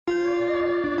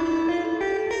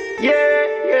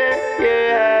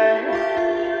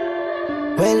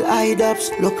Well,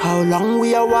 I-dubs, look how long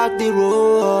we have walked the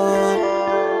road,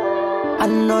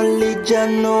 and only Jah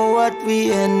know what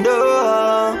we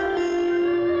endure,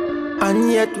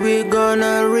 and yet we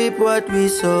gonna reap what we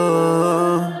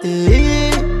sow.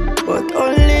 But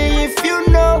only if you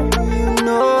know, you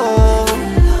know.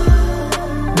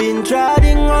 Been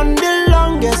treading on the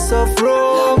longest of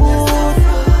road.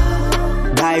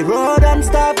 Die road and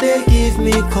stop, they give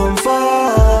me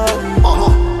comfort.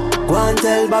 Go and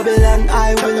tell Babylon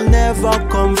I will never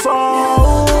come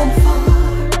home.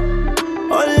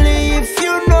 Only if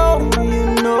you know, you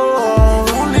know.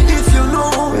 Only if you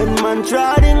know. When man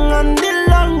treading on the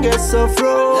longest of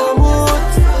road.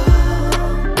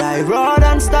 Die road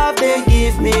and stop, they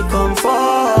give me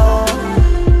comfort.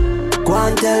 Go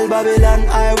and tell Babylon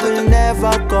I will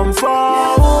never come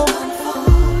home.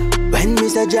 When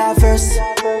Mr. Jaffers,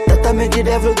 that I make the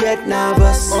devil get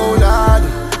nervous. Oh Lord,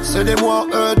 say them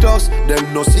want hurt us.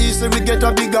 Them no see say we get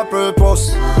a bigger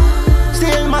purpose.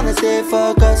 Still man I stay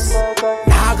focused.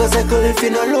 Nah go circle if you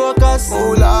no locus.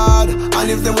 Oh Lord,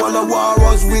 and if them wanna war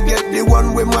us, we get the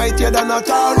one we mightier than a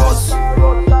Taurus.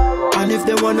 And if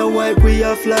they wanna wipe we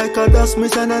off like a dust,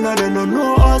 miss and another no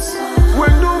know us.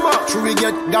 When no man, should we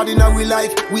get God in our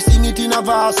life? We sing it in a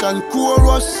verse and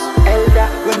chorus. Elder,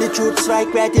 when the truth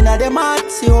strike right in a them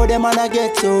heart, see how them man a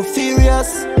get so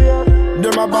furious.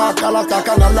 Them a back all attack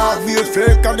and a laugh we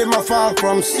fake, and them a fall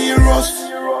from serious.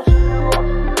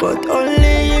 But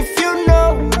only if you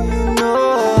know, you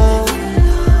know.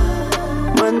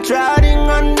 Man treading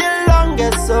on the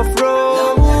longest of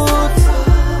roads.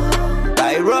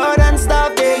 By road and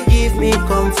stuff they give me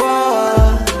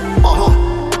comfort.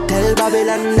 Tell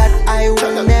Babylon that I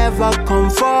will never come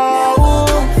home.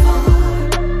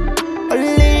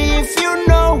 Only if you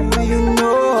know, you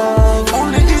know.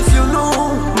 Only if you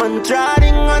know. Man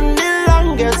treading on the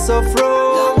longest of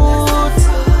roads.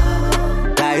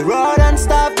 By road and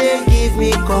stuff they give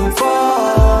me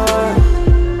comfort.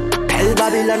 Tell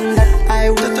Babylon that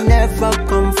I will never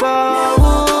come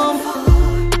home.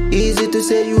 Easy to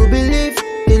say you believe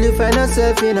till you find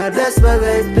yourself in a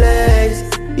desperate place.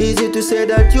 Easy to say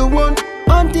that you won't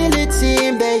until it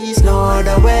seems there is no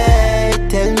other way.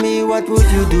 Tell me what would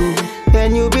you do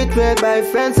when you betrayed by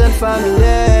friends and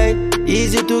family?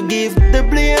 Easy to give the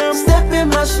blame. Step in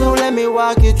my shoe, let me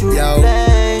walk you through the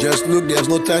plane. Just look, there's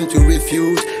no time to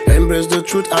refuse. Embrace the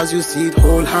truth as you see it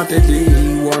wholeheartedly.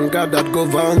 One God that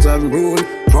governs and rule.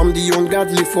 From the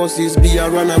ungodly forces be a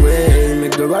runaway.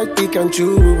 Make the right pick and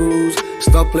choose.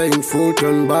 Stop playing fool,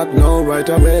 turn back now right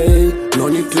away. No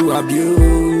need to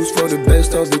abuse, for the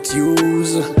best of its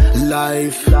use.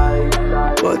 Life.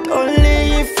 But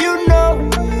only if you know,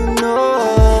 you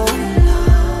know.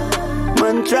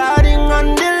 Man treading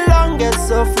on the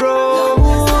longest of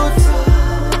roads.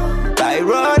 By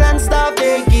road and stuff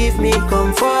they give me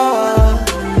comfort.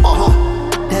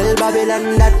 Tell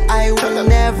Babylon that I will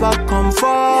never come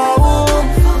home.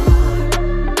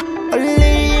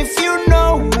 Only if you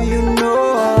know, you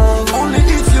know. Only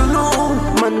if you know.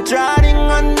 Man treading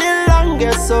on the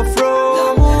longest of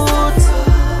roads.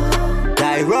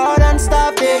 Die road and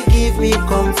stuff they give me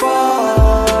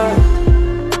comfort.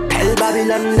 Tell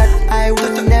Babylon that I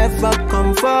will never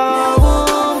come home.